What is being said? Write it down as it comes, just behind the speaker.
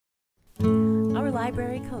Your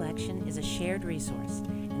library collection is a shared resource,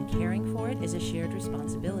 and caring for it is a shared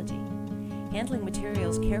responsibility. Handling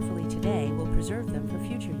materials carefully today will preserve them for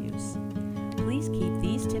future use. Please keep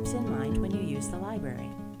these tips in mind when you use the library.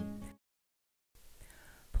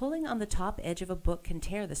 Pulling on the top edge of a book can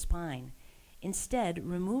tear the spine. Instead,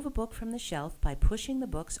 remove a book from the shelf by pushing the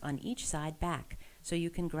books on each side back so you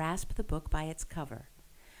can grasp the book by its cover.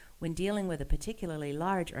 When dealing with a particularly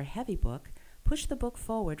large or heavy book, push the book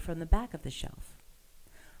forward from the back of the shelf.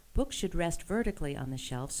 Books should rest vertically on the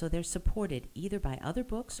shelf so they're supported either by other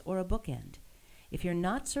books or a bookend. If you're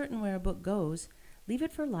not certain where a book goes, leave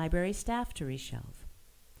it for library staff to reshelve.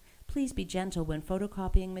 Please be gentle when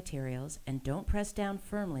photocopying materials and don't press down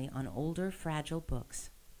firmly on older, fragile books.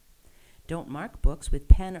 Don't mark books with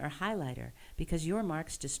pen or highlighter because your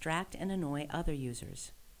marks distract and annoy other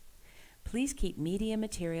users. Please keep media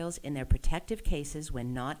materials in their protective cases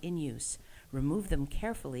when not in use. Remove them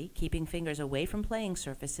carefully, keeping fingers away from playing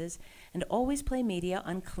surfaces, and always play media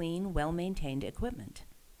on clean, well-maintained equipment.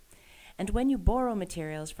 And when you borrow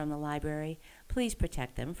materials from the library, please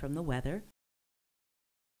protect them from the weather,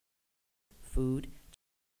 food,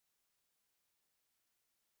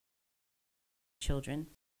 children,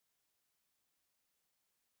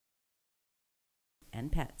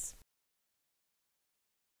 and pets.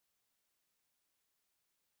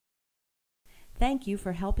 Thank you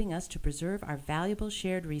for helping us to preserve our valuable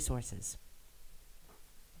shared resources.